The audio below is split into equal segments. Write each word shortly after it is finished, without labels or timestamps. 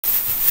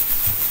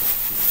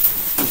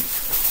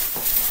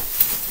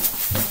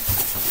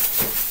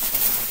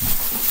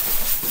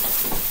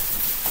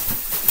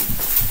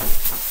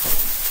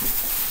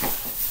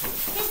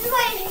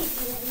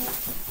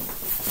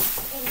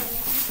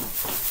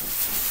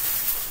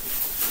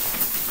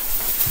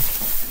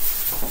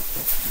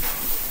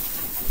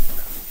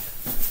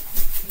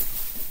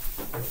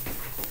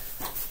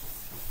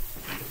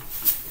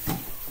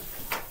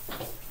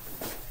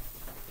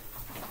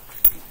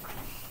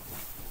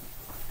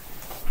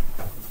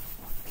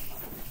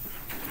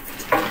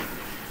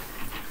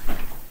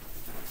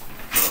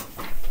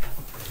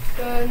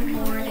Good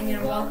morning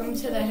and welcome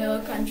to the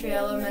Hill Country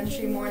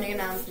Elementary morning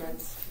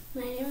announcements.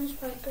 My name is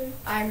Parker.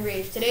 I'm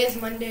Reeve. Today is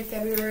Monday,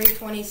 February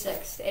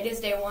 26th. It is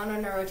day 1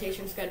 on our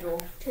rotation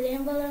schedule. Today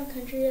in Bowdoin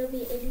Country it will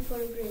be 84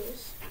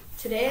 degrees.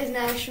 Today is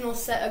National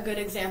Set a Good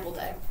Example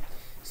Day.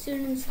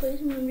 Students,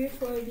 please remember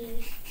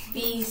 4Bs.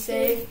 Be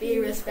safe, be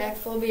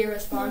respectful, be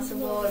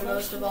responsible, and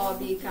most of all,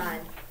 be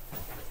kind.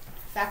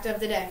 Fact of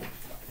the day.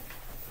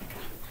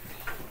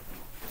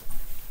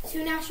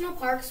 2 national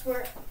parks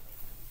were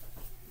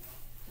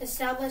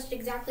established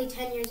exactly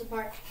 10 years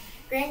apart.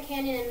 Grand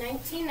Canyon in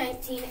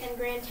 1919 and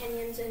Grand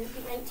Canyons in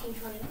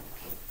 1920.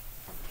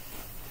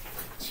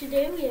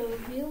 Today we have a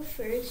few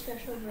very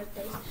special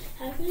birthdays.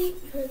 Happy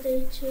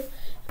birthday to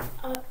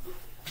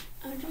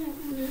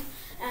Adriana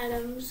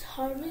Adams,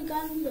 Harvey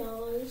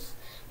Gonzalez,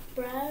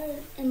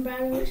 Brad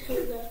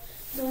Ortega,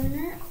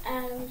 Garner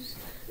Adams,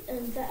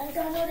 and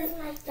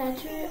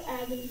Thatcher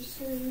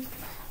Adamson,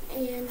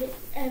 and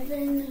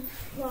Evan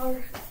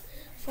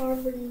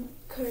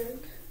Farbenkirk.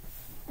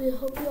 We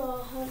hope you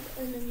all have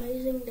an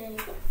amazing day.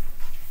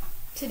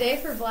 Today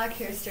for Black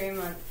History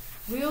Month,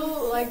 we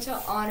would like to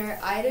honor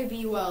Ida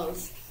B.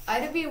 Wells.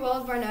 Ida B.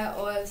 Wells Barnett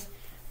was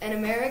an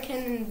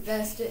American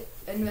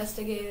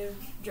investigative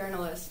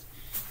journalist,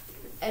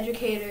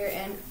 educator,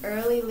 and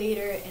early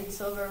leader in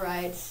civil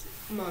rights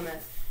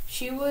movement.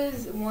 She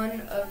was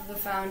one of the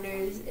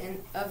founders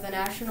of the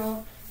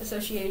National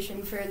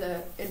Association for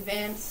the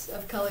Advance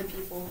of Colored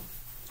People.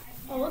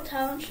 All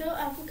talent show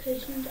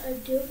applications are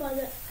due by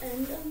the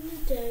end of the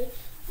day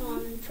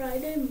on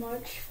Friday,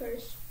 March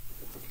 1st.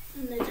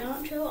 And the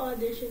talent show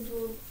auditions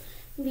will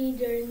be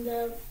during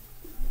the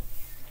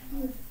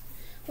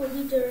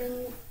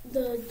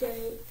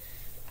day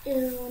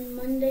on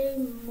Monday,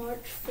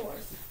 March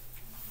 4th.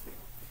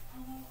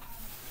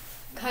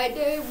 Kite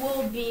Day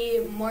will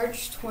be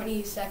March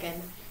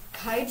 22nd.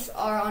 Kites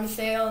are on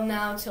sale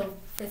now for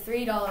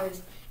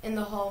 $3 in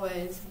the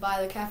hallways by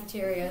the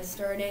cafeteria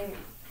starting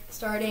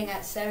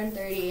at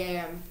 7:30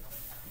 a.m.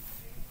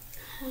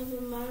 Have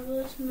a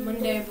marvelous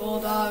Monday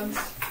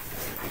Bulldogs.